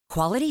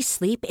Quality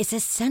sleep is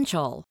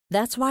essential.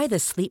 That's why the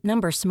Sleep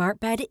Number Smart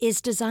Bed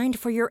is designed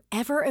for your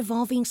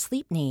ever-evolving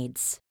sleep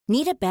needs.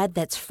 Need a bed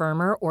that's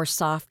firmer or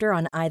softer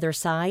on either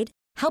side?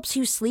 Helps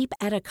you sleep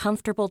at a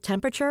comfortable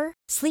temperature?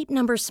 Sleep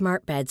Number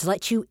Smart Beds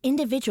let you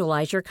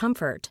individualize your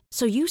comfort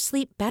so you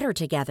sleep better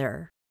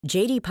together.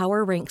 J.D.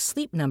 Power ranks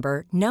Sleep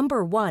Number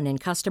number 1 in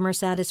customer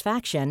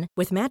satisfaction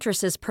with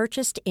mattresses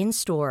purchased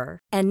in-store.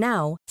 And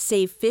now,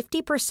 save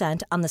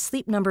 50% on the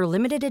Sleep Number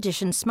Limited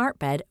Edition Smart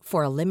Bed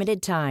for a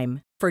limited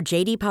time. For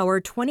J.D. Power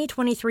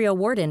 2023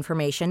 award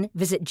information,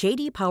 visit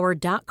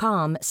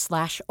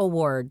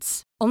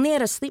jdpower.com/awards. Only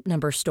at a Sleep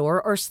Number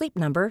store or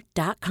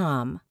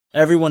sleepnumber.com.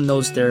 Everyone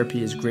knows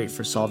therapy is great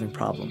for solving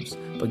problems,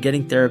 but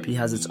getting therapy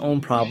has its own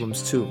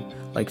problems too,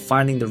 like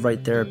finding the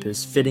right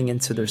therapist, fitting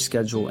into their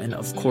schedule, and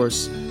of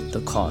course,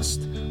 the cost.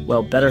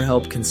 Well,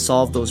 BetterHelp can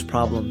solve those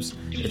problems.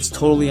 It's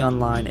totally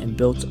online and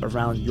built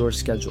around your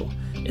schedule.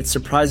 It's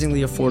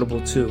surprisingly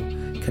affordable too.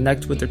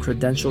 Connect with a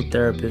credentialed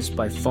therapist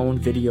by phone,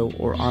 video,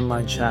 or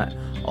online chat,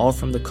 all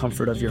from the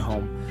comfort of your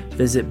home.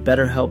 Visit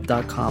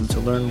BetterHelp.com to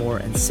learn more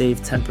and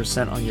save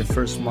 10% on your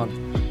first month.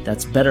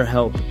 That's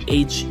BetterHelp,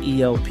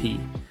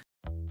 H-E-L-P.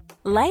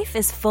 Life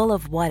is full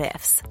of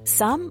what-ifs.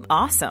 Some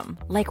awesome,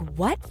 like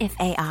what if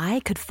AI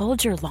could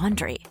fold your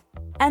laundry?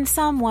 And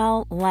some,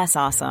 well, less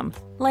awesome,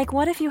 like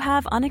what if you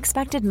have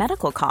unexpected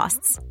medical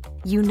costs?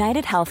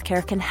 United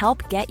Healthcare can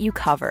help get you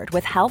covered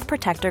with Health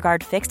Protector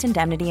Guard fixed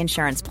indemnity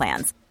insurance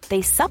plans.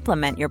 They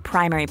supplement your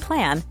primary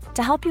plan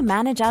to help you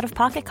manage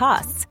out-of-pocket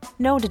costs.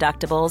 No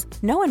deductibles,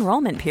 no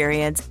enrollment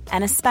periods,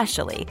 and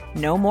especially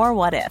no more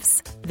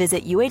what-ifs.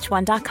 Visit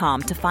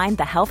uh1.com to find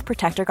the Health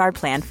Protector Guard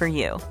plan for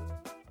you.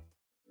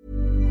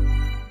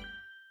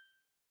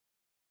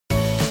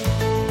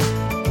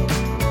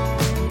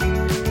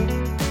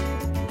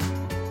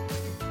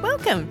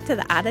 Welcome to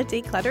the Art of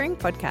Decluttering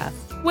podcast.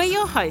 We're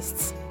your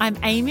hosts. I'm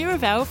Amy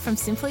Revell from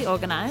Simply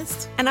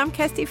Organised. And I'm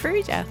Kirsty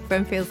Ferrugia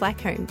from Feels Like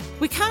Home.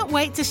 We can't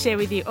wait to share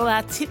with you all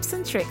our tips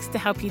and tricks to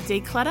help you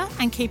declutter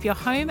and keep your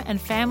home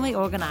and family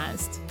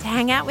organised. To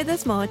hang out with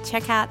us more,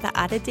 check out the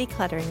Art of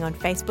Decluttering on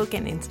Facebook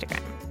and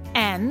Instagram.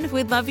 And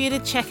we'd love you to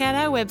check out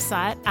our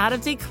website,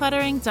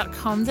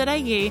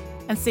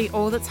 artofdecluttering.com.au, and see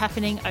all that's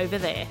happening over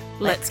there.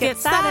 Let's get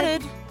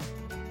started.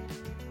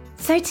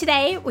 So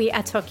today we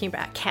are talking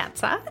about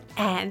cancer,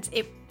 and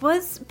it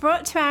was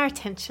brought to our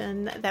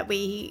attention that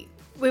it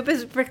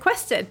was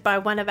requested by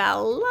one of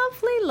our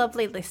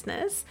lovely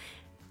listeners,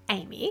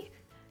 Amy,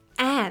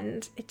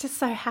 and it just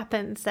so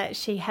happens that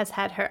she has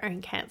had her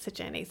own cancer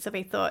journey. So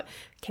we thought,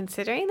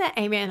 considering that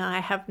Amy and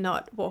I have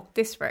not walked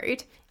this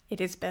road,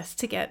 it is best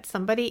to get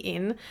somebody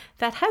in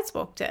that has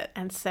walked it.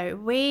 And so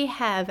we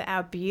have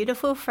our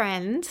beautiful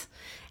friend,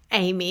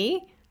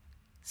 Amy.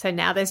 So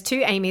now there's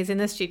two Amy's in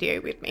the studio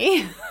with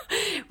me.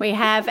 We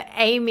have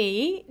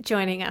Amy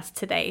joining us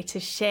today to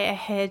share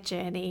her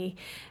journey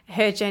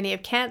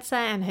of cancer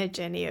and her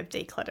journey of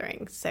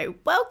decluttering. So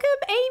welcome,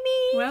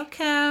 Amy.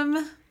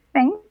 Welcome.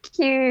 Thank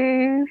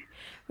you.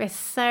 We're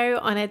so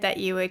honoured that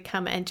you would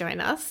come and join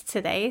us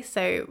today.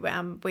 So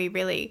we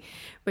really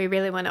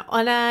want to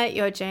honour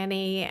your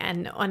journey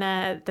and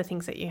honour the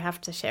things that you have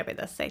to share with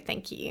us. So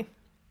thank you.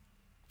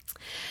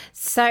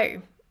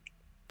 So,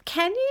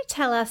 can you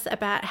tell us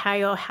about how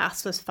your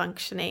house was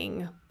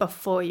functioning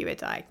before you were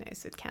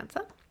diagnosed with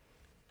cancer?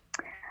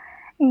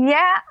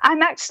 Yeah,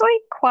 I'm actually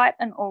quite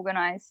an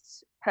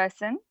organised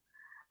person,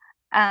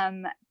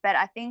 but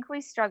I think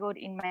we struggled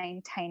in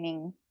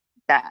maintaining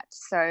that.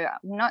 So I'm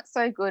not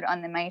so good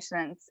on the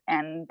maintenance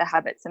and the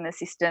habits and the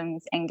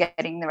systems and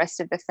getting the rest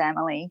of the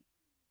family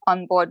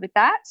on board with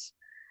that.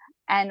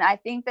 And I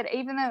think that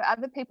even though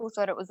other people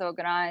thought it was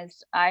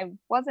organised, I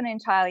wasn't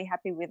entirely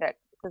happy with it,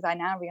 because I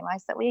now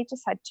realise that we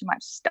just had too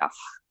much stuff.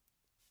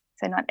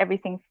 So not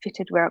everything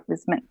fitted where it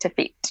was meant to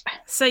fit.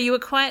 So you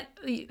were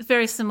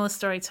very similar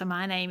story to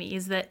mine, Amy,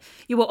 is that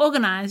you were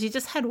organised, you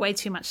just had way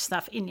too much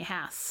stuff in your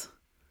house.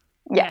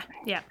 Yeah,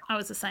 I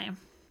was the same.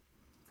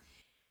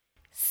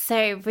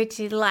 So would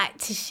you like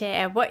to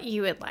share what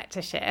you would like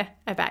to share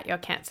about your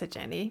cancer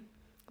journey?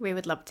 We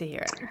would love to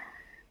hear it.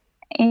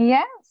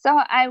 Yeah, so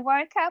I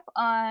woke up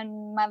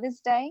on Mother's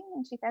Day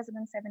in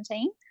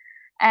 2017.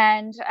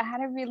 And I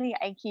had a really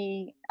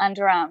achy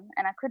underarm,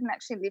 and I couldn't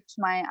actually lift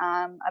my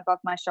arm above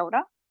my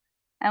shoulder.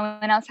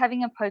 And when I was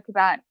having a poke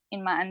about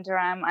in my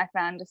underarm, I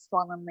found a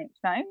swollen lymph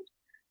node.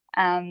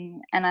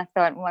 And I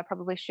thought, well, I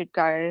probably should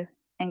go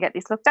and get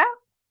this looked at.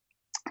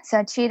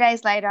 So 2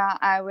 days later,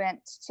 I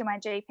went to my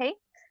GP.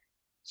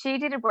 She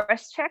did a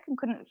breast check and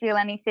couldn't feel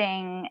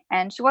anything.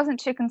 And she wasn't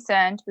too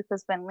concerned,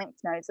 because when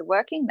lymph nodes are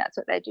working, that's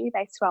what they do.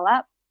 They swell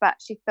up. But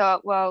she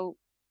thought, well,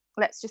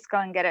 let's just go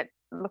and get it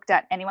looked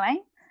at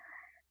anyway.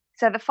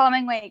 So the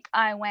following week,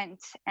 I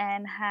went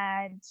and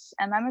had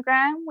a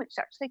mammogram, which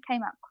actually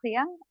came up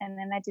clear. And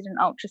then I did an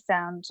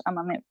ultrasound on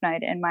my lymph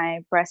node in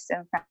my breast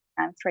and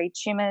found 3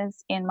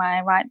 tumours in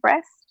my right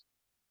breast.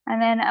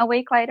 And then a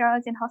week later, I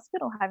was in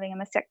hospital having a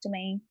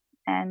mastectomy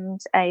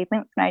and a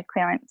lymph node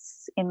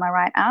clearance in my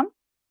right arm,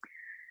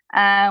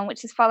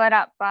 which is followed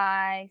up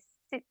by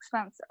 6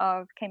 months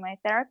of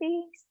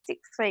chemotherapy,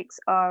 6 weeks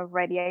of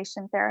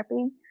radiation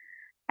therapy.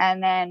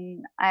 And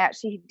then I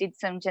actually did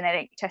some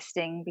genetic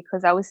testing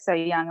because I was so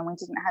young and we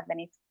didn't have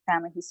any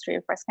family history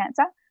of breast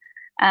cancer.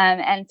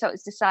 And so it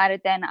was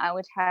decided then I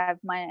would have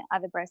my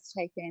other breast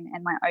taken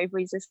and my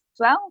ovaries as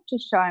well to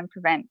try and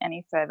prevent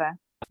any further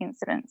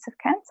incidents of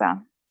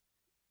cancer.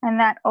 And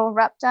that all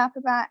wrapped up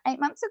about 8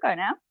 months ago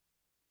now.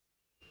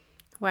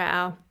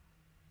 Wow.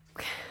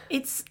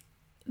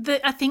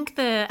 I think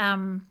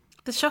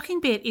the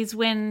shocking bit is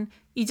when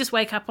you just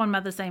wake up on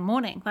Mother's Day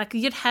morning. Like,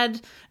 you'd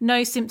had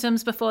no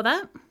symptoms before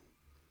that?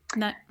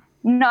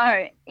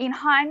 No. In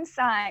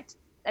hindsight,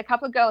 a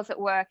couple of girls at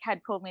work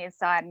had pulled me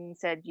aside and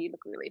said, "You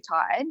look really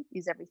tired.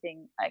 Is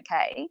everything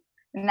okay?"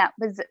 And that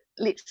was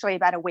literally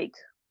about a week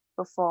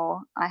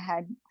before I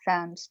had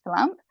found the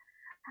lump.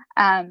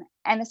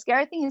 And the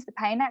scary thing is the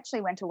pain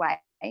actually went away.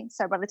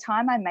 So by the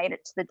time I made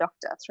it to the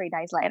doctor 3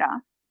 days later,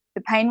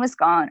 the pain was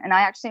gone. And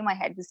I actually, in my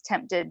head, was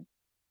tempted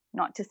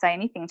not to say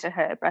anything to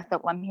her, but I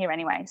thought, well, I'm here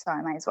anyway, so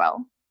I may as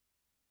well,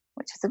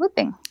 which is a good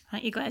thing.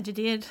 Aren't you glad you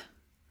did?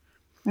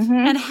 Mm-hmm.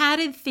 And how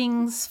did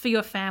things for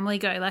your family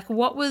go? Like,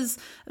 what was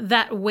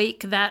that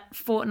week, that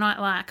fortnight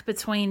like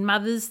between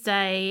Mother's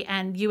Day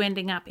and you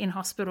ending up in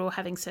hospital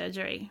having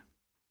surgery?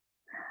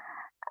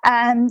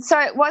 So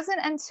it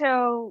wasn't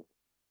until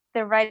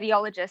the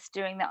radiologist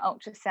doing the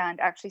ultrasound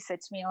actually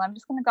said to me, "Well, I'm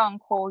just going to go and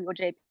call your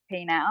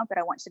GP now, but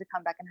I want you to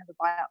come back and have a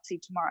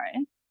biopsy tomorrow,"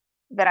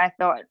 that I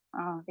thought,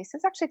 oh, this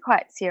is actually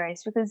quite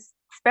serious, because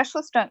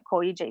specialists don't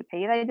call your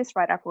GP. They just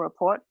write up a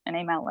report and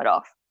email it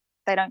off.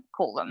 They don't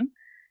call them.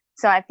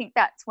 So I think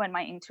that's when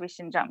my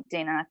intuition jumped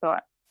in and I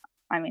thought,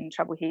 I'm in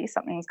trouble here.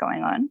 Something's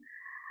going on.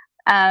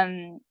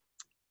 And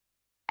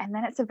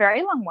then it's a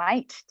very long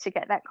wait to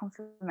get that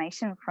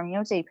confirmation from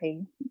your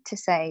GP to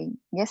say,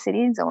 yes, it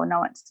is, or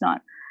no, it's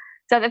not.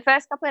 So the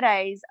first couple of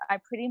days, I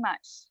pretty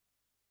much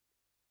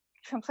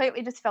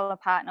completely just fell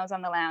apart and I was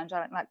on the lounge.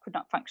 I could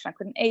not function. I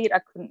couldn't eat. I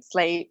couldn't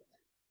sleep.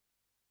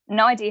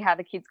 No idea how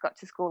the kids got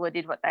to school or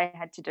did what they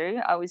had to do.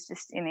 I was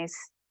just in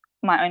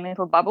my own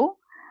little bubble.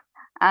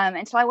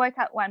 Until I woke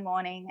up one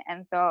morning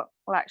and thought,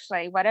 well,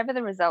 actually, whatever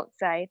the results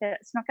say, that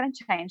it's not going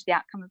to change the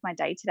outcome of my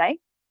day today.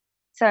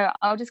 So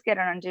I'll just get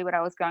on and do what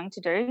I was going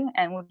to do,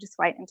 and we'll just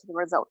wait until the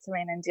results are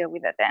in and deal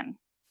with it then.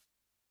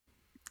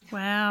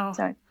 Wow.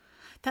 So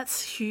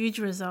that's huge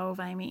resolve,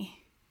 Amy.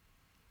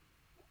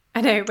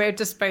 I know, we're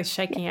just both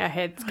shaking our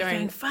heads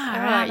going, far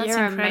out. That's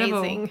you're incredible.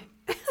 amazing.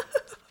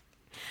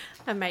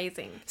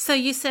 Amazing. So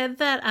you said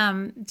that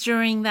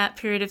during that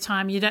period of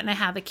time, you don't know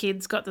how the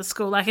kids got to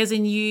school, like as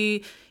in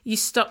you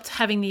stopped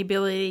having the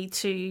ability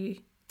to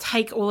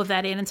take all of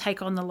that in and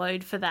take on the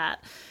load for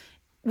that.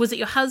 Was it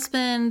your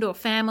husband or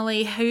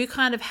family? Who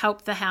kind of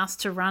helped the house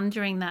to run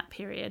during that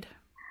period?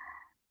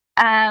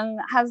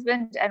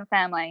 Husband and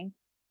family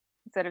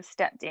sort of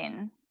stepped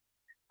in.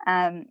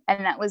 And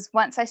that was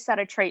once I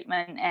started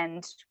treatment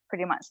and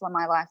pretty much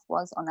my life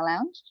was on the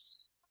lounge.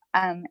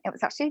 It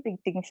was actually a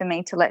big thing for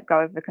me to let go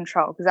of the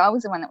control, because I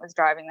was the one that was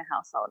driving the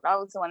household. I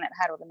was the one that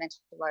had all the mental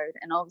load,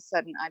 and all of a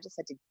sudden I just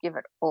had to give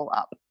it all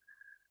up.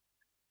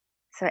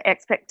 So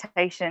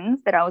expectations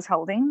that I was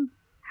holding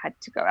had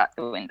to go out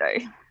the window.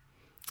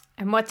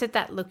 And what did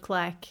that look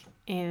like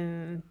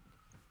in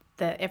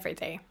the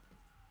everyday?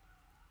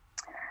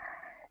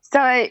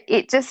 So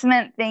it just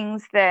meant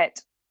things that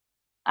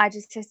I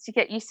just had to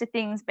get used to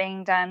things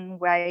being done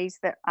ways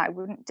that I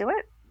wouldn't do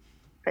it,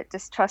 but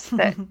just trust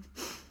that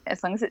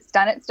as long as it's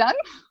done, it's done.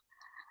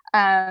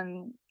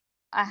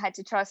 I had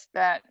to trust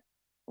that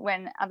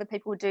when other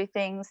people do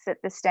things that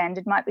the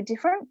standard might be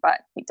different,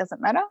 but it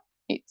doesn't matter.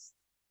 It's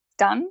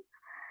done.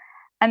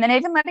 And then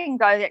even letting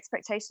go the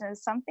expectation of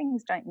some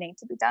things don't need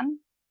to be done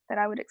that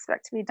I would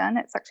expect to be done.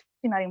 It's actually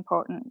not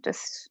important.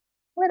 Just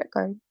let it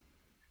go.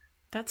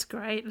 That's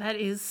great. That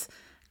is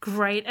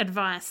great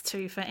advice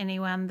too for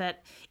anyone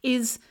that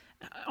is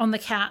on the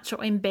couch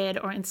or in bed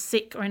or in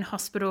sick or in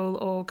hospital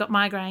or got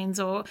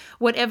migraines or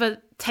whatever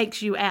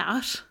takes you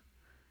out,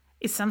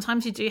 is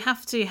sometimes you do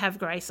have to have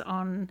grace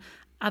on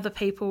other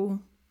people,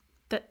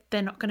 that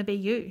they're not going to be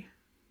you.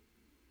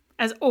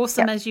 As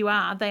awesome as you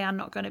are, they are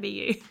not going to be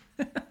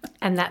you.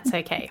 And that's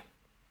okay.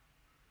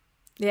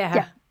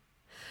 Yeah.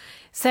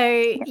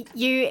 So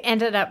you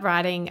ended up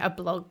writing a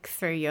blog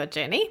through your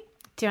journey.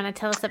 Do you want to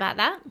tell us about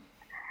that?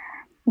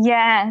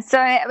 Yeah.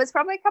 So it was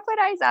probably a couple of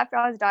days after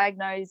I was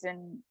diagnosed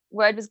and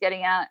word was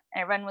getting out.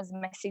 Everyone was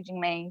messaging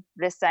me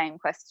the same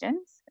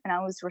questions, and I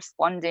was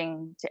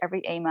responding to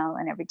every email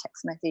and every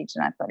text message.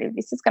 And I thought, if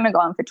this is going to go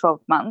on for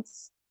 12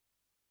 months,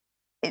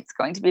 it's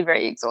going to be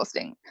very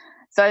exhausting.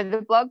 So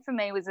the blog for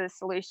me was a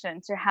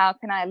solution to how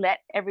can I let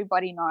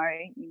everybody know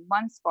in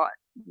one spot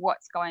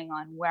what's going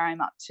on, where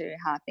I'm up to,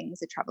 how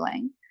things are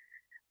traveling.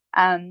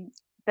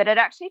 But it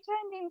actually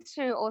turned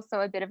into also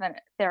a bit of a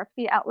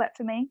therapy outlet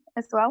for me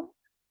as well.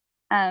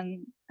 So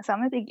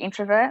I'm a big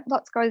introvert.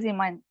 Lots goes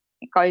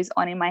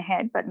on in my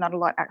head, but not a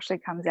lot actually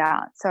comes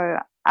out. So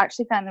I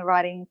actually found the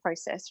writing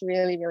process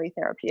really, really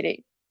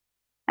therapeutic.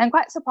 I'm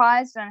quite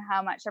surprised on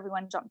how much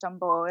everyone jumped on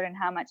board and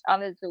how much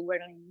others were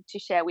willing to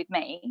share with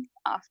me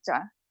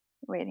after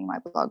reading my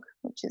blog,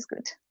 which is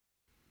good.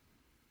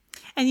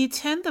 And you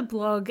turned the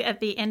blog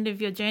at the end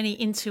of your journey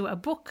into a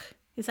book.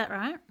 Is that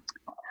right?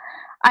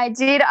 I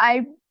did.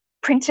 I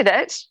printed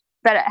it,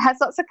 but it has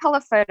lots of colour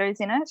photos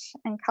in it,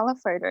 and colour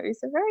photos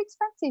are very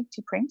expensive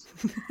to print.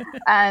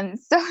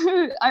 So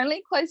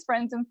only close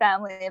friends and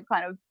family have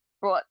kind of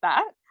brought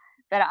that,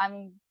 but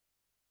I'm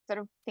sort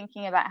of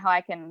thinking about how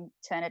I can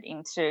turn it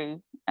into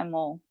a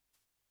more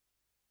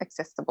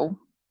accessible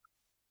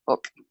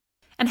book.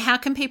 And how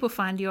can people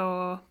find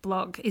your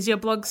blog? Is your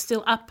blog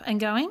still up and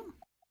going?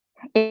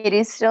 It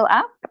is still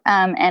up,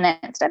 and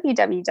it's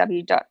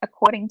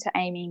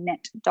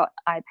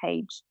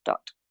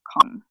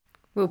www.accordingtoamynet.ipage.com.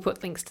 We'll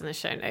put links in the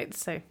show notes,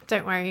 so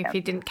don't worry if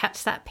you didn't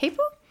catch that,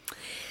 people.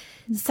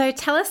 So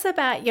tell us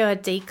about your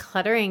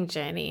decluttering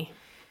journey.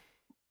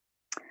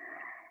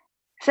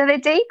 So the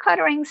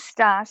decluttering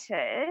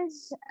started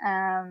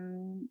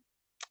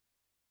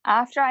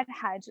after I'd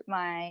had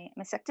my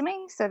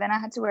mastectomy. So then I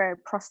had to wear a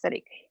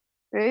prosthetic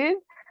boob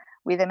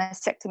with a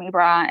mastectomy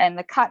bra, and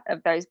the cut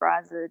of those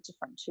bras are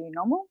different to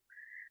normal.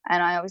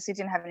 And I obviously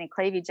didn't have any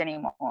cleavage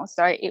anymore.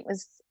 So it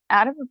was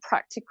out of a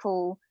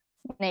practical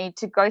need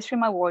to go through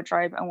my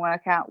wardrobe and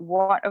work out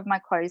what of my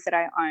clothes that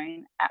I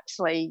own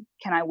actually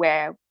can I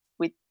wear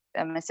with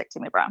a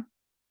mastectomy bra.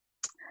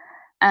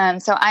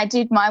 So I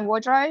did my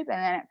wardrobe,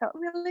 and then it felt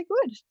really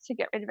good to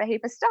get rid of a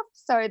heap of stuff.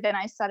 So then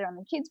I started on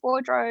the kids'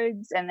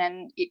 wardrobes, and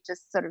then it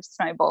just sort of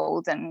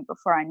snowballed. And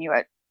before I knew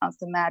it, I was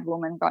a mad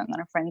woman going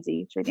on a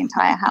frenzy through the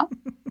entire house.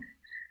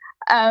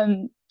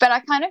 But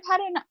I kind of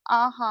had an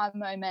aha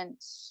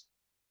moment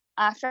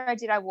after I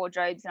did our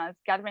wardrobes, and I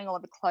was gathering all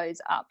of the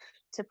clothes up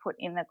to put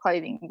in the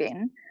clothing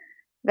bin,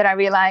 that I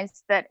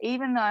realised that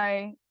even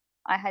though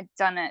I had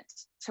done it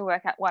to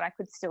work out what I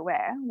could still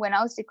wear, when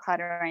I was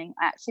decluttering,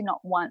 I actually not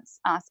once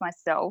asked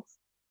myself,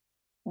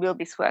 will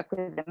this work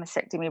with the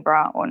mastectomy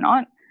bra or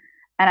not?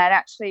 And I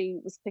actually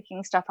was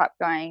picking stuff up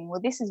going,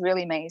 well, this is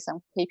really me, so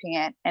I'm keeping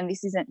it, and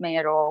this isn't me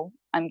at all,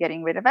 I'm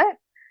getting rid of it.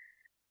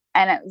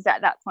 And it was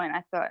at that point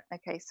I thought,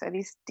 okay, so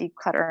this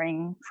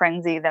decluttering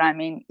frenzy that I'm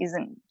in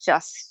isn't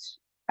just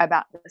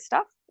about the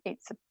stuff,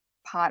 it's a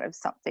part of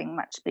something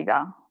much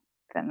bigger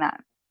than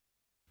that.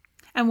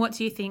 And what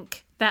do you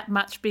think that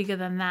much bigger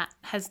than that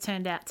has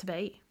turned out to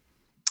be?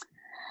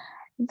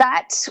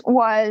 That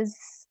was,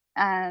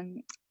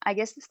 I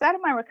guess, the start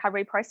of my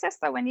recovery process.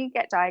 So when you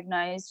get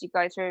diagnosed, you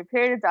go through a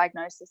period of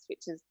diagnosis,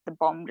 which is the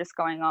bomb just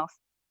going off.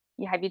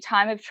 You have your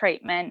time of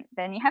treatment,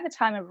 then you have a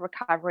time of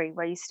recovery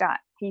where you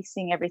start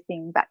piecing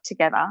everything back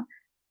together,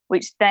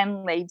 which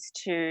then leads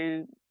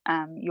to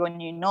your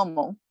new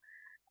normal.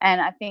 And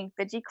I think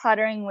the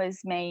decluttering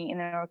was me in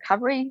the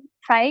recovery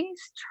phase,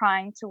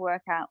 trying to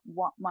work out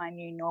what my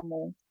new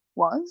normal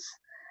was.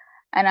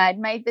 And I'd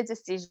made the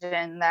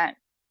decision that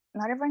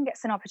not everyone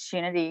gets an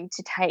opportunity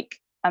to take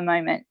a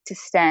moment to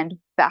stand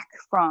back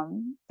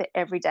from the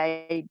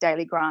everyday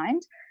daily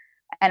grind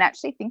and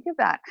actually think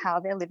about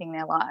how they're living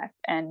their life.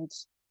 And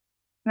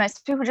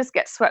most people just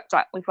get swept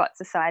up with what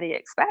society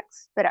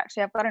expects, but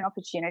actually I've got an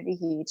opportunity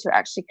here to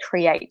actually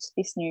create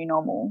this new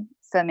normal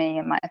for me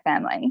and my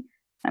family.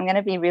 I'm going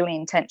to be really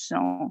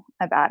intentional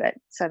about it.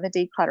 So the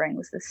decluttering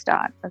was the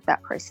start of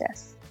that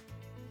process.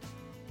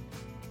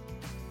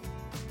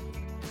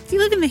 Do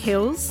you live in the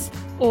hills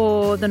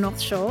or the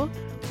North Shore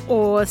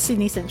or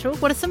Sydney Central?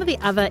 What are some of the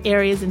other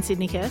areas in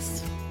Sydney,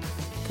 Kirst?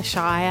 The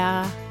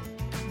Shire,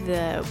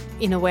 the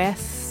Inner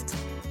West,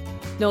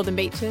 Northern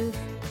Beaches.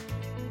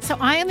 So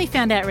I only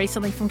found out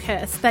recently from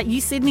Kirst that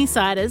you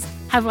Sydney-siders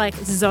have like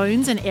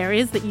zones and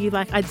areas that you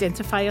like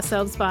identify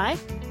yourselves by.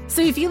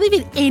 So if you live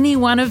in any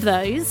one of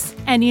those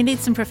and you need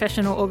some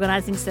professional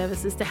organising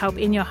services to help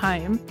in your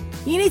home,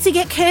 you need to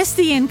get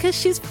Kirsty in because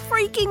she's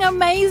freaking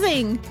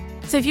amazing.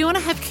 So if you want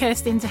to have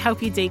Kirst in to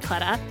help you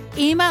declutter,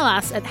 email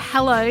us at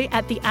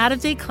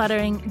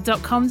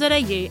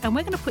hello@theartofdecluttering.com.au and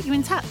we're going to put you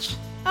in touch.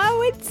 I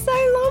would so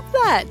love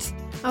that.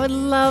 I would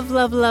love,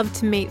 love, love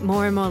to meet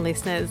more and more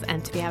listeners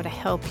and to be able to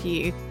help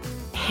you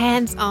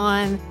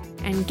hands-on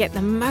and get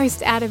the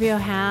most out of your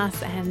house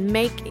and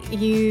make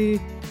you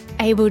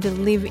able to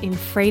live in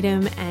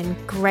freedom and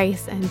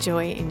grace and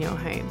joy in your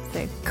home.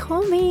 So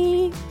call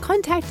me,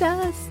 contact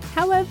us,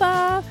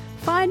 however,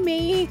 find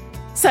me.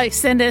 So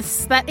send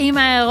us that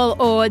email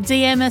or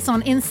DM us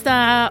on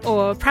Insta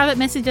or private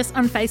message us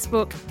on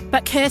Facebook.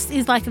 But Kirst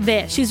is like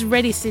there. She's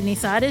ready,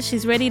 Sydney-siders.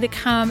 She's ready to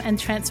come and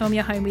transform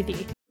your home with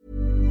you.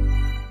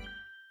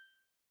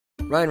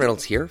 Ryan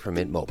Reynolds here from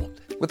Mint Mobile.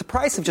 With the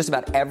price of just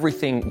about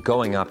everything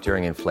going up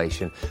during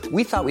inflation,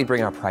 we thought we'd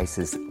bring our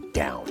prices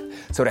down.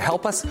 So to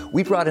help us,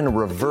 we brought in a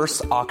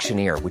reverse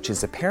auctioneer, which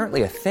is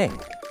apparently a thing.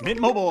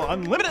 Mint Mobile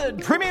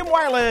Unlimited Premium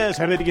Wireless.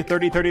 How to get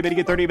 30, 30, bit to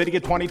get 30, bit to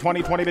get 20,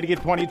 20, 20, bit to get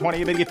 20,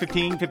 20, bit to get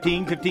 15,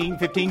 15, 15,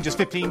 15, just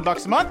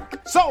 $15 a month?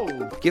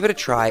 Sold! Give it a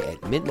try at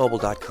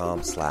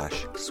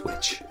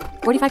mintmobile.com/switch.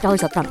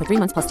 $45 up front for 3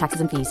 months plus taxes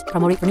and fees.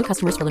 Promo rate for new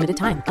customers for limited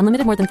time.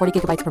 Unlimited more than 40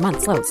 gigabytes per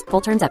month. Slows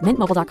full terms at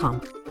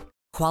mintmobile.com.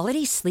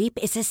 Quality sleep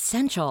is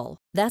essential.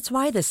 That's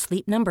why the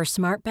Sleep Number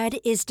Smart Bed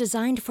is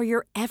designed for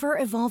your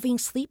ever-evolving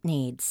sleep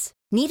needs.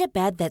 Need a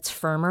bed that's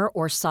firmer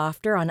or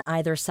softer on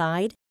either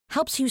side?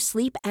 Helps you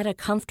sleep at a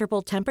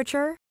comfortable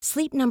temperature?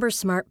 Sleep Number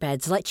Smart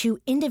Beds let you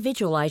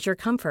individualize your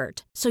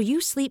comfort so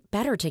you sleep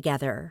better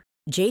together.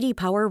 JD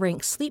Power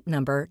ranks Sleep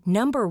Number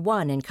number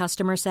 1 in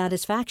customer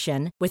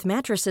satisfaction with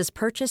mattresses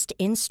purchased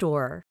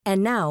in-store.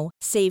 And now,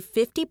 save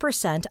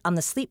 50% on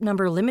the Sleep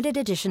Number Limited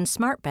Edition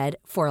Smart Bed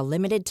for a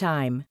limited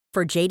time.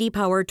 For JD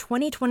Power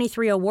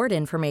 2023 award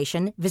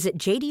information, visit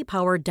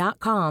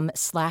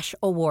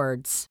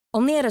jdpower.com/awards.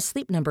 Only at a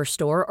Sleep Number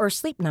store or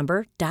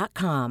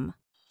sleepnumber.com.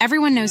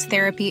 Everyone knows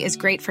therapy is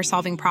great for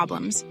solving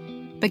problems,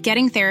 but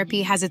getting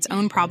therapy has its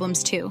own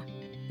problems too,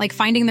 like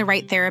finding the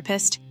right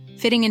therapist,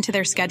 fitting into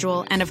their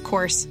schedule, and of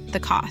course, the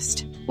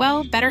cost.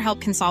 Well, BetterHelp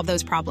can solve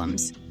those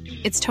problems.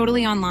 It's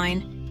totally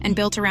online and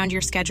built around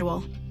your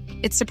schedule.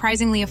 It's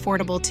surprisingly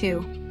affordable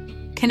too.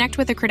 Connect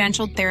with a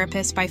credentialed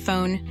therapist by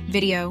phone,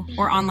 video,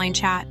 or online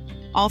chat,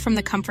 all from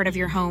the comfort of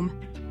your home.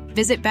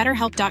 Visit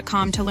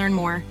BetterHelp.com to learn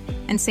more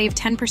and save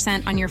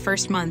 10% on your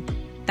first month.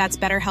 That's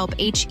BetterHelp,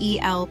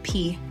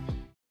 H-E-L-P.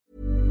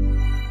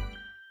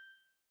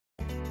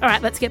 All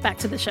right, let's get back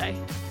to the show.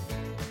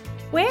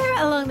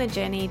 Where along the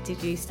journey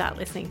did you start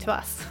listening to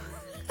us?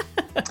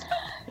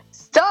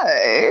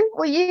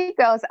 Well, you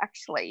girls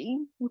actually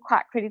were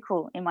quite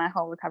critical in my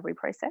whole recovery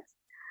process.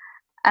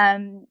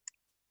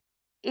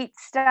 It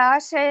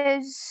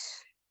started,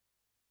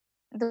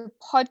 the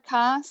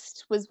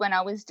podcast was when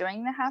I was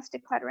doing the house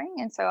decluttering,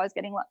 and so I was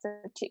getting lots of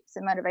tips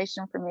and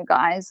motivation from you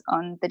guys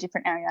on the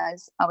different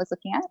areas I was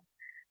looking at.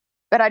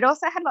 But I'd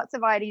also had lots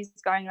of ideas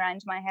going around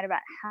in my head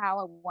about how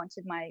I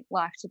wanted my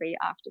life to be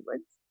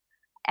afterwards.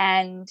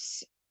 And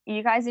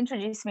you guys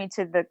introduced me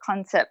to the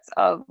concepts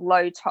of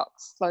low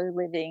tox, slow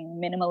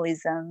living,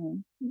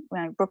 minimalism,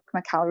 Brooke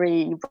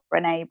McCallery,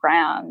 Brene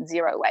Brown,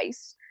 zero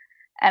waste.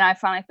 And I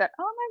finally thought,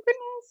 oh my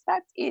goodness,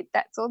 that's it.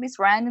 That's all this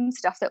random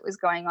stuff that was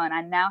going on.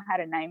 I now had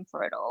a name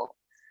for it all.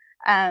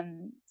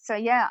 So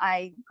yeah,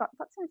 I got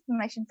lots of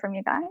information from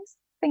you guys.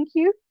 Thank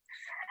you.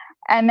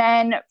 And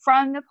then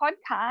from the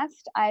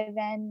podcast, I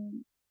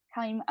then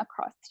came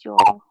across your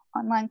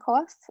online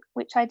course,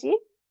 which I did.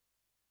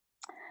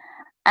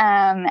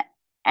 And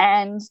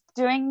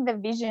doing the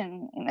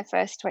vision in the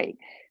first week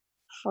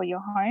for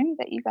your home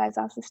that you guys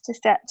asked us to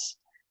set,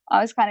 I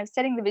was kind of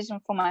setting the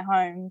vision for my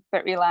home,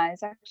 but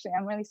realized actually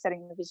I'm really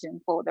setting the vision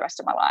for the rest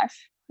of my life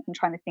and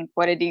trying to think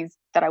what it is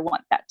that I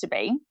want that to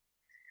be.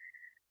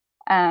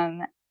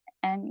 And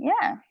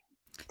yeah,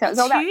 so it was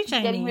all about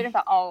getting rid of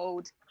the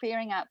old,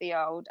 clearing out the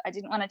old. I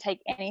didn't want to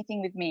take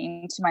anything with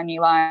me into my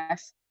new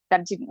life that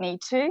I didn't need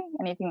to,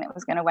 anything that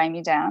was going to weigh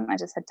me down. I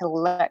just had to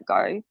let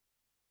go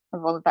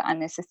of all of the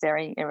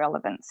unnecessary,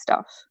 irrelevant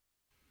stuff.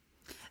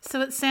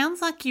 So it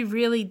sounds like you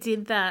really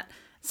did that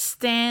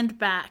stand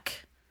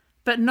back,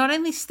 but not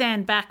only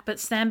stand back,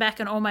 but stand back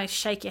and almost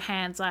shake your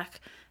hands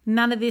like,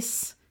 none of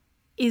this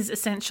is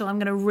essential. I'm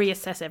going to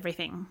reassess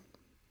everything.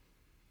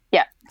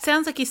 Yeah.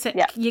 Sounds like you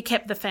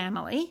kept the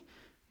family.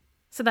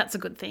 So that's a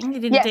good thing. You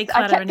didn't yes,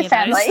 declutter any of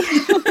those.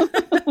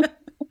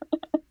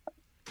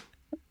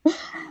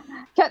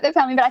 Kept the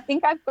family, but I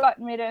think I've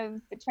gotten rid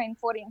of between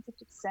 40 and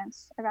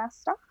 50% of our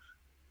stuff.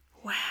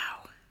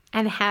 Wow.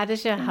 And how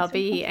does your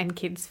hubby and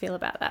kids feel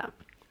about that?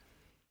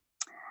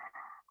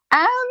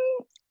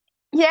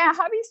 Yeah,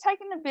 hubby's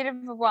taken a bit of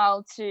a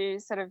while to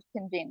sort of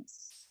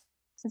convince,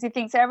 because he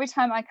thinks every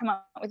time I come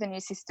up with a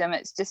new system,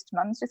 it's just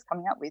mum's just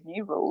coming up with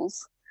new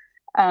rules.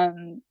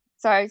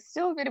 So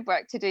still a bit of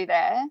work to do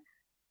there.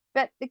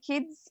 But the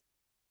kids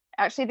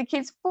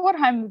brought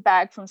home a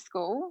bag from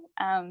school.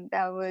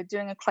 They were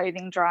doing a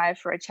clothing drive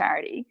for a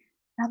charity.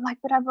 And I'm like,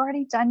 but I've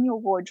already done your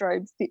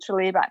wardrobes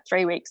literally about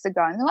 3 weeks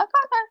ago. And they're like,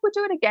 oh, no, we'll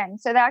do it again.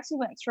 So they actually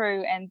went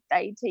through and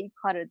they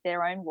decluttered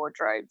their own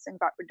wardrobes and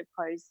got rid of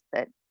clothes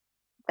that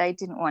they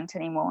didn't want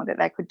anymore that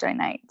they could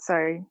donate.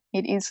 So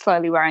it is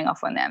slowly wearing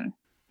off on them.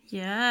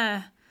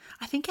 Yeah.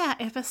 I think our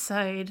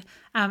episode,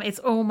 It's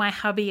All My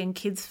Hubby and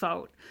Kids'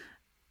 Fault,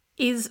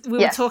 is we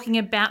were talking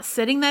about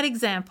setting that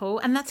example,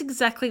 and that's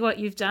exactly what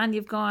you've done.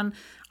 You've gone,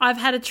 I've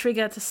had a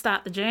trigger to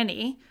start the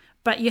journey,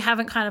 but you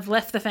haven't kind of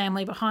left the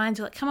family behind.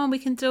 You're like, come on, we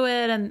can do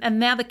it. And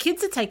now the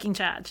kids are taking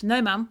charge.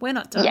 No, Mum, we're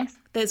not done. Yes.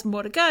 There's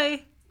more to go.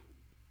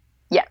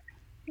 Yeah.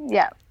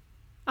 Yeah.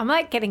 I'm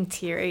like getting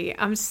teary.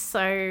 I'm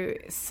so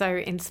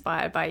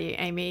inspired by you,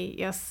 Amy.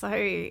 You're so...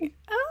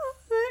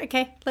 Oh,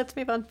 okay, let's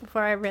move on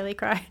before I really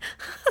cry.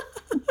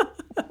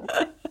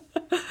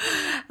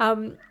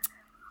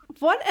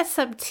 What are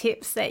some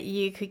tips that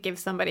you could give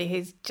somebody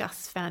who's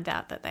just found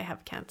out that they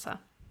have cancer?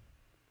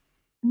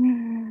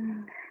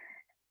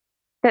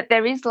 That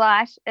there is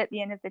light at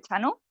the end of the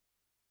tunnel.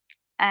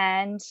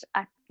 And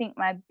I think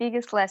my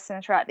biggest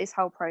lesson throughout this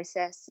whole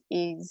process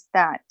is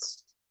that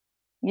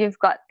you've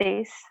got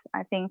this.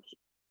 I think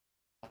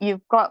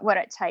you've got what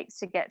it takes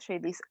to get through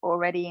this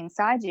already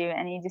inside you,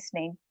 and you just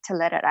need to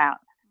let it out.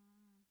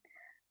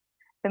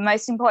 the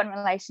most important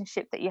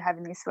relationship that you have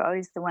in this world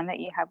is the one that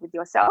you have with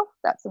yourself.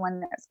 That's the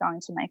one that's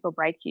going to make or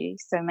break you.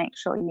 So make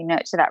sure you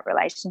nurture that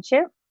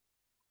relationship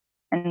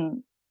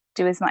and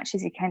do as much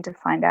as you can to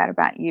find out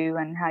about you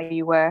and how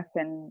you work.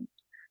 And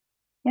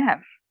yeah.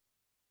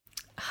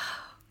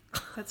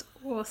 That's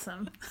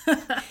awesome.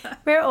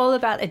 We're all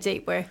about a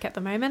deep work at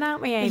the moment,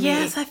 aren't we, Amy?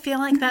 Yes, I feel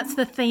like that's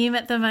the theme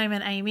at the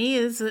moment, Amy,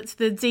 is it's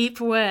the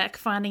deep work,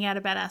 finding out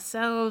about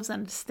ourselves,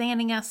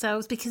 understanding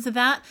ourselves, because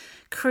that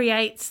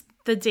creates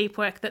the deep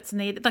work that's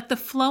needed. Like the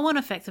flow-on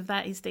effect of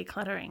that is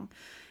decluttering.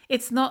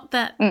 It's not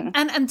that,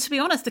 and to be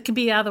honest, it can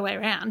be the other way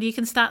around. You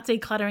can start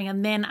decluttering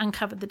and then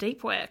uncover the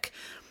deep work.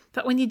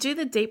 But when you do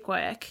the deep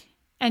work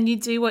and you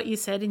do what you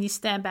said and you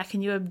stand back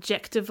and you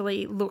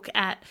objectively look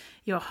at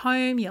your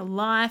home, your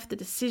life, the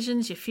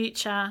decisions, your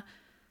future,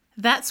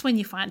 that's when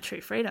you find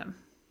true freedom.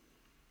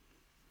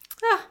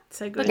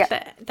 So good. Look,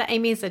 the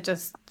Amy's are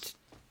just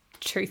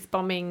truth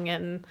bombing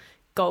and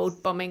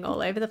gold bombing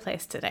all over the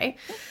place today.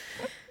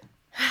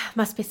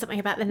 Must be something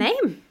about the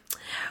name.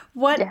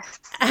 What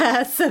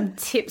are some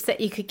tips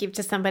that you could give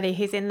to somebody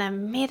who's in the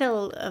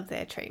middle of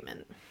their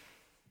treatment?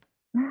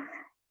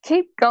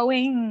 Keep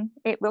going.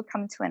 It will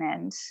come to an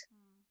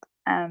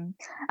end.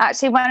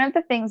 Actually, one of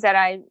the things that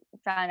I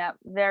found out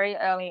very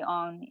early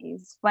on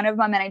is one of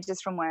my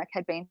managers from work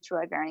had been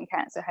through ovarian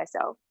cancer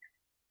herself.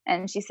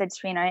 And she said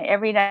to me,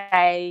 every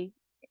day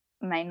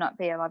may not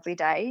be a lovely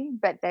day,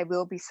 but there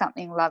will be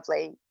something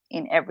lovely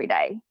in every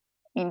day.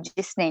 You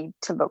just need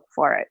to look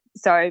for it.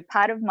 So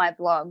part of my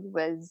blog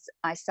was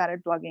I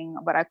started blogging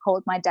what I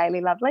called my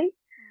daily lovely.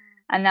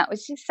 And that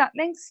was just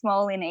something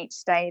small in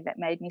each day that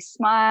made me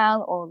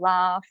smile or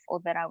laugh or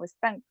that I was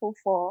thankful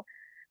for.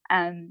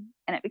 And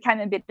it became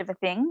a bit of a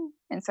thing.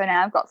 And so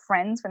now I've got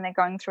friends, when they're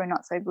going through a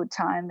not so good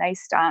time, they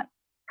start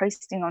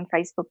posting on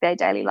Facebook their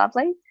daily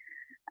lovely.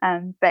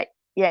 But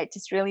yeah, it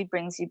just really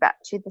brings you back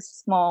to the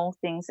small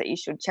things that you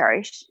should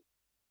cherish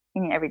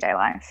in your everyday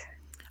life.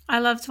 I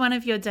loved one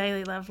of your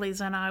daily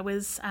lovelies when I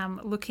was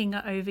looking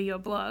over your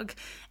blog,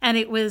 and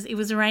it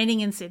was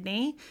raining in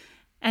Sydney.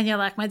 And you're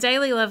like, my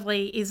daily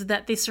lovely is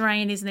that this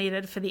rain is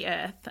needed for the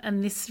earth,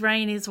 and this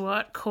rain is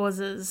what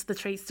causes the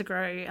trees to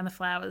grow and the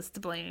flowers to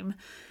bloom.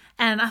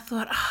 And I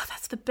thought,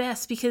 that's the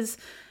best, because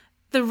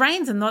the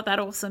rains are not that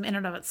awesome in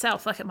and of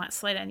itself. Like, it might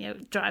slow down your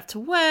drive to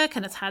work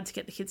and it's hard to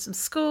get the kids from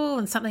school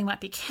and something might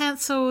be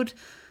cancelled,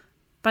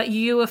 but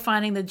you are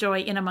finding the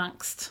joy in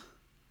amongst,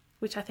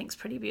 which I think is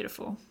pretty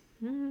beautiful.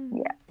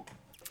 Yeah.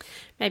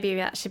 Maybe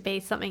that should be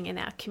something in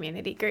our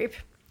community group,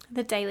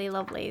 the daily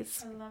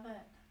lovelies. I love it.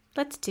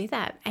 Let's do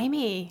that.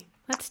 Amy,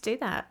 let's do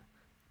that.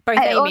 Both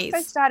I Amy's.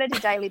 also started a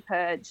daily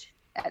purge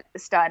at the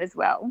start as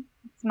well.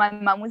 So my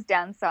mum was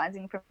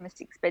downsizing from a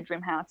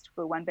 6-bedroom house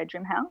to a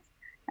 1-bedroom house,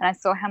 and I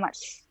saw how much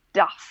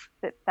stuff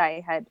that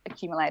they had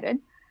accumulated.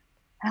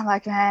 And I'm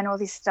like, man, all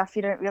this stuff,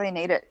 you don't really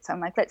need it. So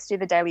I'm like, let's do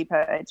the daily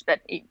purge.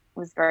 But it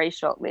was very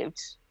short-lived.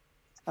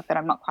 I thought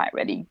I'm not quite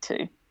ready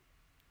to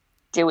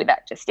deal with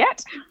that just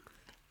yet.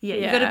 Yeah,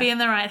 you've got to be in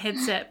the right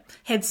mindset,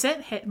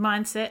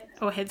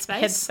 or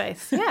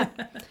headspace. Yeah.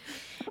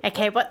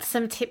 Okay, what's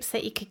some tips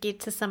that you could give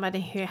to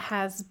somebody who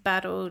has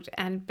battled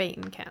and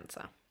beaten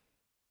cancer?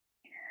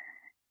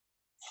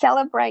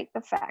 Celebrate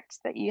the fact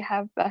that you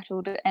have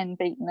battled and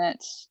beaten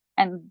it,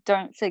 and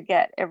don't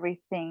forget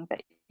everything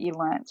that you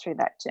learned through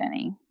that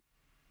journey.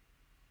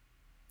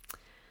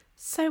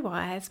 So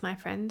wise, my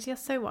friend. You're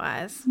so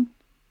wise.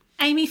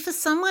 Amy, for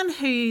someone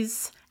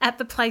who's at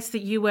the place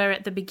that you were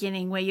at the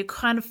beginning, where you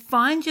kind of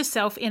find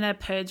yourself in a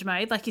purge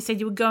mode, like you said,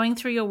 you were going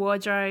through your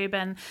wardrobe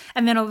and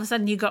then all of a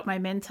sudden you got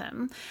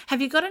momentum.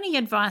 Have you got any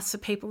advice for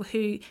people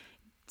who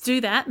do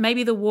that,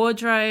 maybe the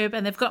wardrobe,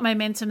 and they've got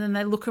momentum and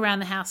they look around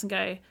the house and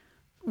go,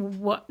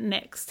 what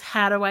next?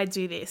 How do I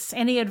do this?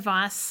 Any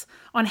advice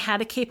on how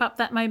to keep up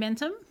that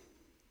momentum?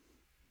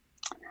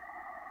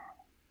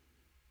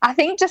 I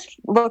think just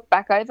look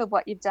back over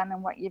what you've done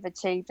and what you've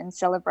achieved and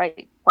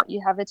celebrate what you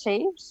have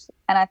achieved.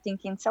 And I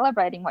think in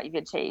celebrating what you've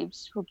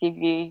achieved will give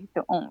you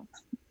the oomph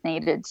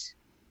needed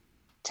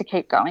to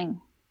keep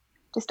going.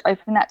 Just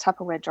open that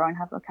Tupperware drawer and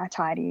have a look how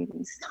tidy it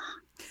is.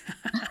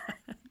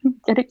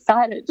 Get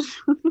excited.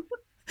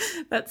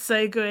 That's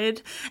so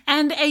good.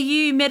 And are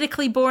you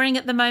medically boring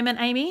at the moment,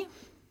 Amy?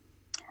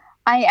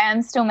 I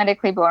am still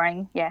medically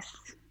boring, yes.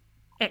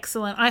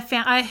 Excellent.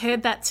 I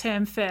heard that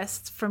term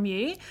first from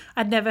you.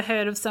 I'd never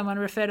heard of someone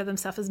refer to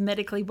themselves as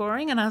medically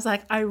boring, and I was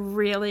like, I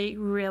really,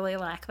 really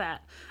like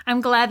that.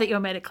 I'm glad that you're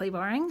medically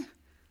boring.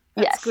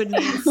 That's good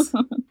news.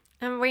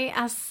 And we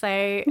are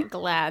so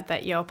glad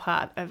that you're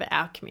part of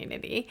our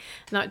community,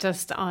 not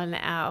just on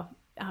our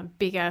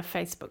bigger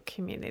Facebook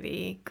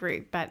community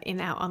group, but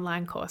in our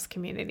online course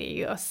community.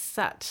 You're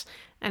such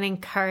an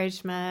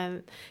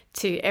encouragement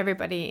to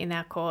everybody in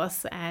our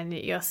course, and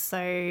you're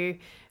so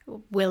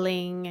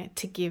willing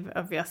to give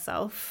of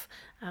yourself,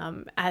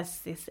 as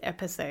this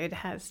episode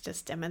has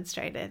just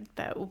demonstrated.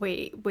 But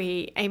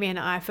we Amy and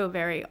I feel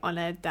very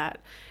honoured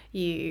that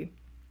you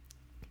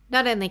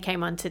not only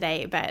came on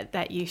today, but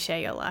that you share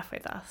your life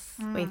with us.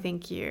 We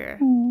think you're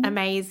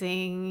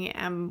amazing,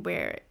 and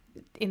we're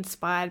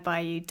inspired by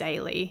you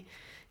daily,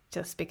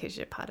 just because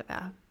you're part of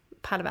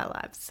our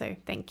lives. So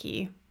thank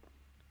you.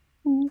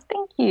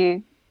 Thank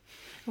you.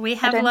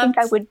 I don't think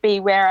I would be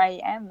where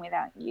I am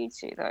without you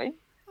two, though.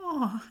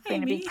 Oh,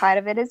 going to be part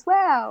of it as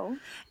well.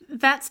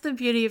 That's the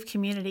beauty of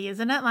community,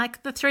 isn't it?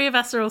 Like the three of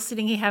us are all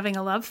sitting here having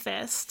a love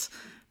fest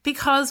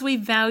because we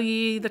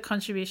value the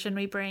contribution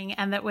we bring,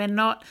 and that we're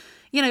not,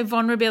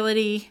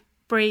 vulnerability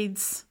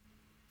breeds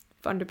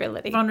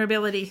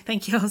vulnerability.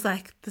 Thank you. I was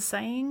like, the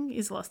saying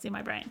is lost in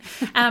my brain.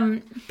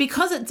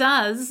 Because it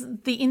does,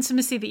 the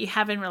intimacy that you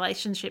have in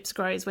relationships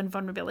grows when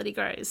vulnerability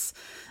grows.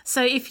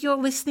 So if you're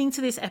listening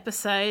to this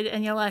episode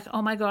and you're like,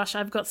 oh my gosh,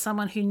 I've got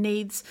someone who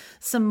needs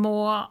some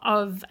more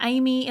of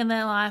Amy in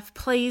their life,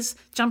 please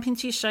jump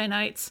into your show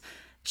notes,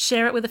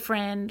 share it with a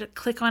friend,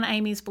 click on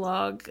Amy's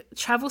blog,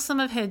 travel some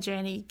of her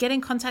journey, get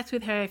in contact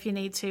with her if you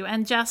need to,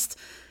 and just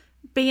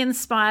be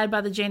inspired by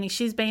the journey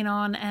she's been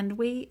on. And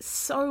we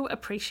so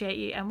appreciate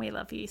you and we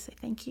love you. So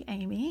thank you,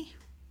 Amy.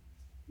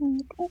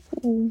 Thank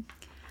you.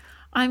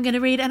 I'm going to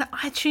read an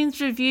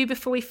iTunes review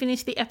before we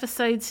finish the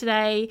episode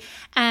today.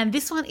 And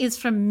this one is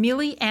from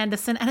Millie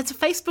Anderson, and it's a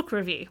Facebook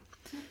review.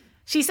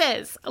 She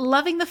says,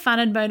 loving the fun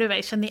and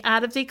motivation the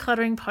Art of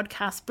Decluttering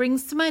podcast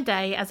brings to my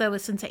day as I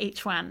listen to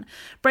each one,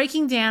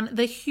 breaking down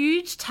the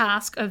huge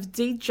task of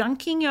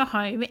de-junking your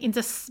home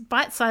into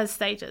bite-sized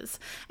stages.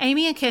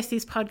 Amy and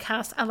Kirsty's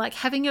podcasts are like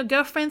having your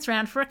girlfriends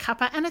round for a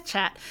cuppa and a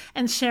chat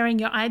and sharing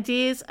your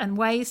ideas and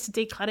ways to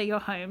declutter your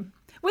home.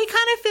 We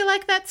kind of feel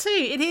like that too.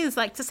 It is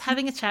like just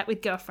having a chat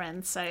with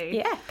girlfriends. So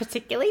yeah,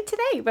 particularly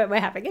today when we're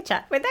having a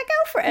chat with our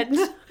girlfriend.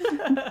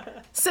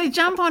 So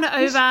jump on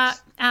over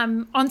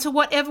onto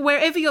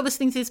wherever you're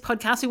listening to this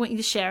podcast. We want you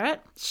to share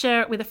it.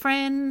 Share it with a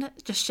friend.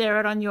 Just share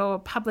it on your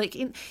public.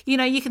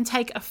 You can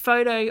take a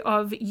photo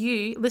of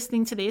you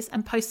listening to this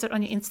and post it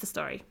on your Insta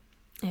story.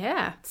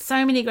 Yeah.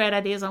 So many great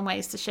ideas on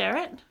ways to share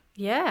it.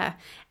 Yeah.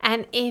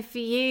 And if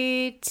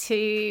you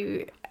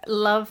too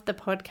love the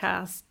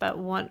podcast but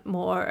want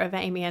more of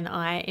Amy and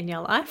I in your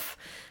life,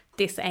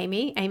 this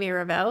Amy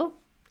Revell,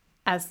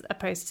 as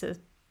opposed to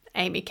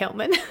Amy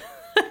Kelman,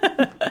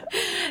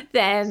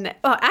 then,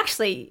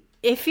 actually,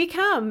 if you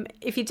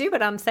do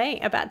what I'm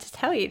about to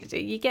tell you to do,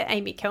 you get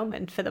Amy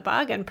Kelman for the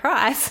bargain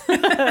price.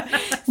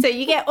 So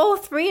you get all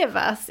three of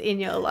us in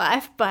your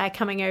life by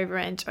coming over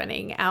and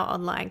joining our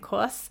online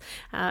course.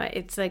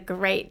 It's a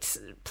great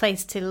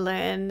place to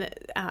learn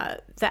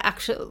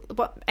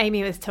what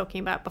Amy was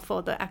talking about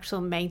before, the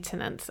actual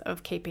maintenance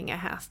of keeping a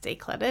house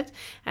decluttered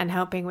and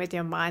helping with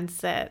your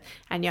mindset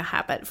and your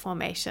habit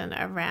formation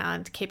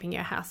around keeping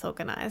your house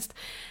organized.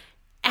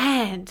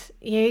 And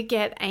you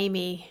get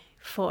Amy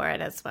for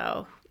it as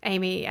well.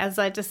 Amy, as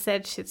I just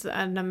said, she's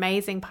an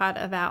amazing part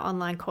of our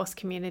online course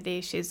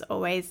community. She's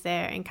always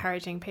there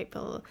encouraging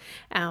people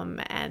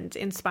and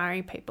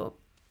inspiring people.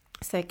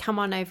 So come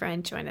on over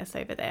and join us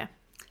over there.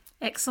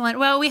 Excellent.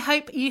 Well, we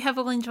hope you have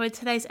all enjoyed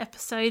today's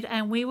episode,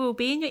 and we will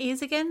be in your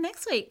ears again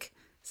next week.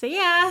 See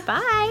ya.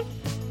 Bye.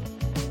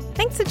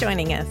 Thanks for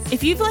joining us.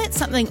 If you've learnt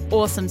something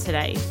awesome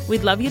today,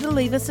 we'd love you to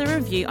leave us a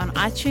review on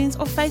iTunes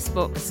or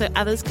Facebook so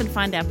others can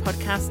find our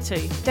podcast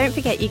too. Don't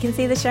forget you can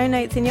see the show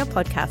notes in your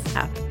podcast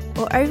app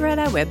or over at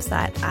our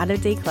website,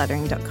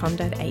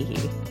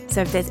 artofdecluttering.com.au.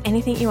 So if there's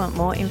anything you want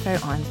more info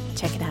on,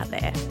 check it out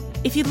there.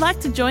 If you'd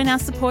like to join our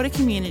supporter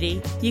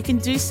community, you can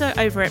do so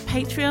over at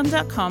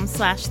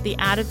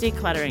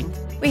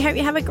patreon.com/theartofdecluttering. We hope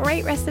you have a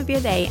great rest of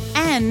your day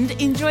and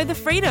enjoy the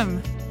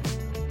freedom.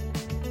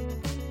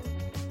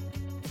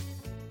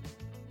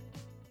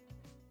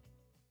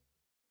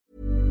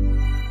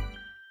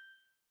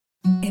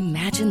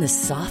 Imagine the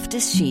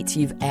softest sheets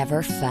you've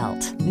ever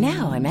felt.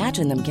 Now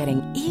imagine them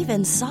getting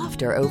even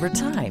softer over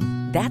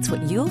time. That's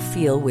what you'll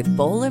feel with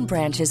Boll &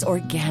 Branch's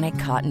organic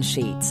cotton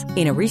sheets.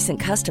 In a recent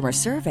customer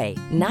survey,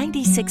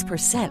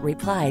 96%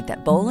 replied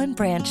that Boll &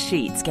 Branch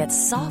sheets get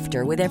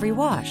softer with every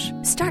wash.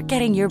 Start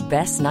getting your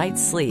best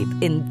night's sleep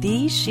in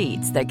these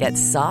sheets that get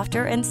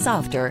softer and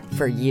softer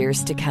for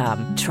years to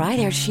come. Try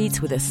their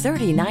sheets with a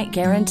 30-night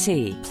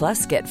guarantee.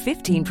 Plus, get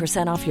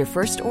 15% off your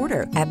first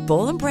order at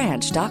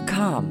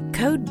bollandbranch.com.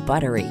 Code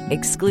BUTTERY.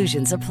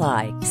 Exclusions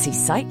apply. See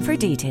site for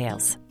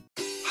details.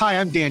 Hi,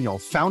 I'm Daniel,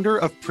 founder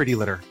of Pretty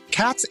Litter.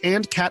 Cats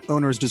and cat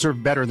owners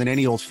deserve better than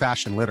any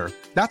old-fashioned litter.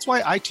 That's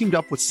why I teamed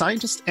up with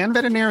scientists and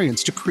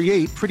veterinarians to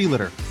create Pretty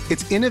Litter.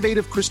 Its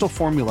innovative crystal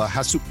formula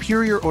has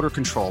superior odor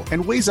control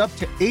and weighs up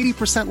to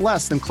 80%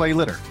 less than clay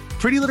litter.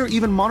 Pretty Litter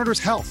even monitors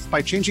health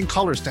by changing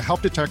colors to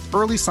help detect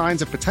early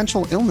signs of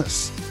potential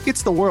illness.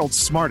 It's the world's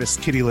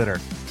smartest kitty litter.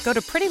 Go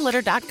to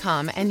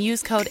prettylitter.com and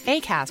use code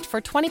ACAST for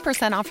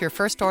 20% off your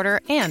first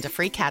order and a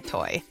free cat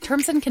toy.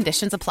 Terms and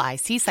conditions apply.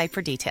 See site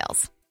for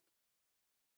details.